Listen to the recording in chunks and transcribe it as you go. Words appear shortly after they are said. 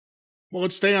Well,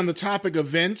 let's stay on the topic of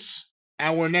Vince.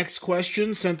 Our next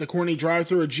question sent to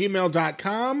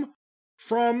CornyDriveThru@gmail.com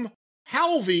from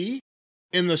Halvey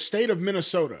in the state of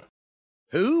Minnesota.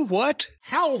 Who? What?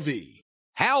 Halvey.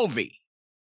 Halvey.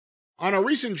 On a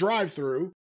recent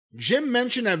drive-thru, Jim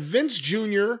mentioned that Vince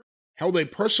Jr. held a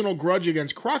personal grudge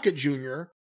against Crockett Jr.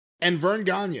 and Verne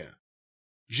Gagne.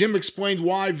 Jim explained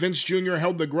why Vince Jr.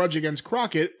 held the grudge against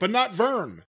Crockett, but not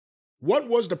Verne. What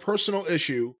was the personal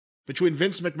issue between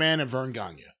Vince McMahon and Verne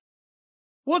Gagne?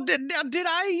 Well, did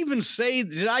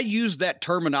I use that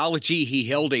terminology, he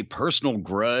held a personal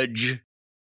grudge?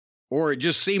 Or it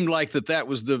just seemed like that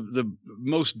was the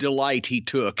most delight he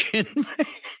took?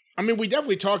 I mean, we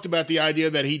definitely talked about the idea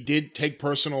that he did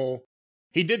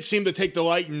seem to take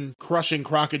delight in crushing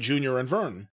Crockett Jr. and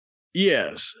Verne.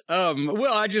 Yes.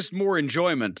 Well, I just more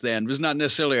enjoyment then. It was not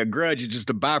necessarily a grudge. It's just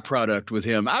a byproduct with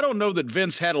him. I don't know that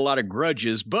Vince had a lot of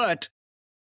grudges, but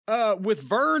with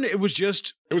Verne, it was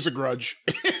a grudge.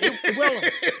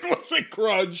 It was a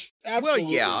grudge. Absolutely.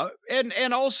 Well, yeah.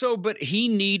 And also, but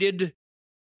he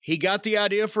got the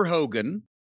idea for Hogan.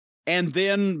 And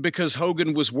then because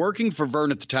Hogan was working for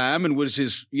Verne at the time and was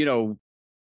his,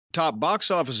 top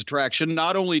box office attraction,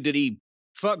 not only did he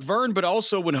fuck Verne, but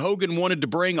also when Hogan wanted to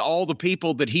bring all the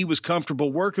people that he was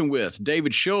comfortable working with,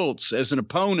 David Schultz as an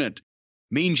opponent,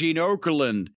 Mean Gene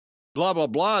Okerlund, blah, blah,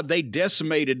 blah, they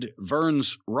decimated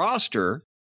Verne's roster.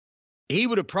 He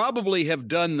would have probably have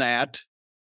done that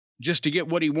just to get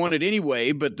what he wanted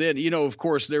anyway. But then, of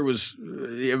course,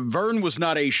 Verne was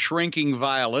not a shrinking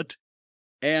violet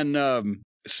and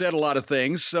said a lot of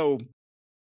things. So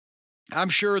I'm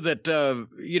sure that,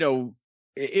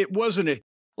 it wasn't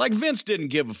like Vince didn't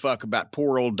give a fuck about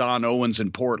poor old Don Owens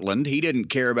in Portland. He didn't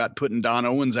care about putting Don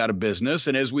Owens out of business.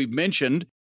 And as we've mentioned,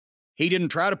 he didn't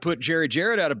try to put Jerry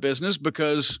Jarrett out of business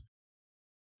because,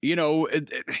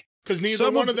 because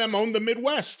neither one of them owned the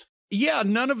Midwest. Yeah,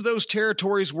 none of those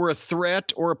territories were a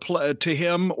threat or to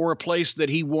him or a place that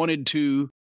he wanted to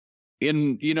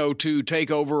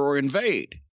take over or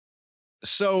invade.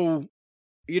 So,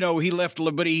 he left,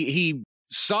 but he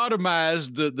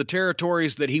sodomized the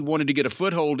territories that he wanted to get a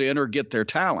foothold in or get their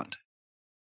talent.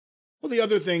 Well, the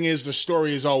other thing is the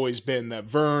story has always been that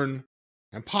Verne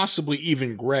and possibly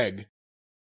even Greg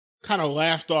kind of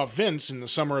laughed off Vince in the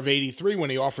summer of '83 when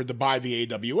he offered to buy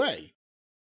the AWA.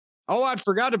 Oh, I'd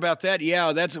forgot about that.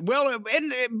 Yeah,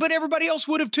 but everybody else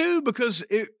would have too, because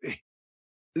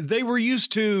they were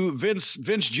used to Vince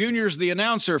Jr.'s the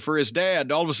announcer for his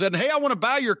dad. All of a sudden, hey, I want to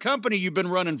buy your company you've been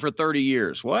running for 30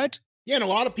 years. What? Yeah, and a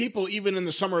lot of people, even in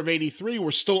the summer of '83,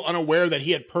 were still unaware that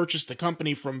he had purchased the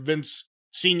company from Vince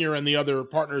Sr. and the other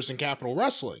partners in Capital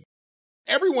Wrestling.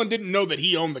 Everyone didn't know that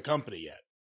he owned the company yet.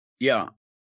 Yeah.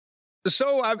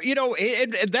 So,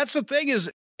 and that's the thing is,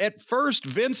 at first,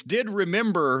 Vince did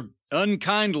remember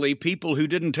unkindly people who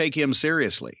didn't take him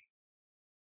seriously.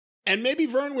 And maybe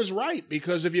Verne was right,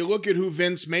 because if you look at who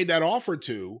Vince made that offer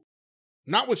to,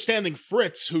 notwithstanding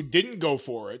Fritz, who didn't go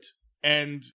for it,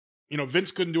 and,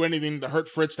 Vince couldn't do anything to hurt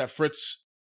Fritz, that Fritz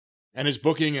and his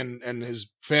booking and his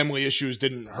family issues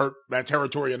didn't hurt that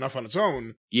territory enough on its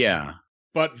own. Yeah.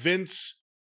 But Vince,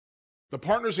 the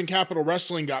partners in Capital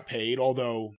Wrestling got paid,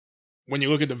 although when you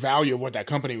look at the value of what that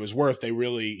company was worth,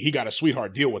 he got a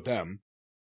sweetheart deal with them.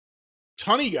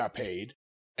 Tunney got paid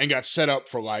and got set up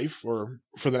for life or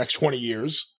for the next 20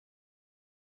 years.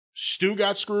 Stu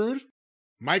got screwed.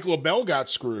 Mike LaBelle got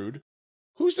screwed.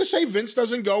 Who's to say Vince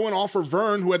doesn't go and offer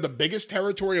Verne, who had the biggest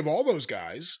territory of all those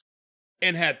guys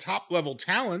and had top-level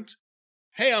talent,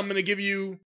 hey, I'm going to give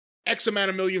you X amount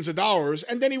of millions of dollars,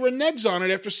 and then he reneges on it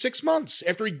after 6 months,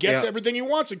 after he gets everything he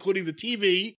wants, including the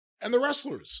TV and the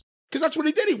wrestlers. Because that's what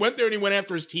he did. He went there and he went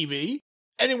after his TV,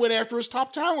 and he went after his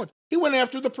top talent. He went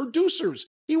after the producers.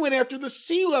 He went after the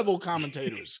C-level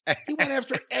commentators. He went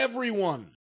after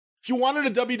everyone. If you wanted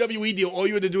a WWE deal, all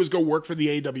you had to do is go work for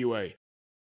the AWA.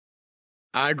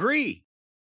 I agree.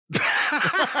 No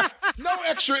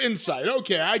extra insight.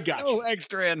 Okay, I got you. No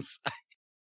extra insight.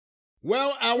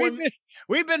 Well,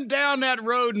 we've been down that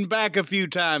road and back a few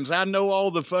times. I know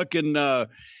all the fucking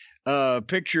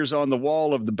pictures on the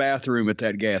wall of the bathroom at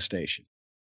that gas station.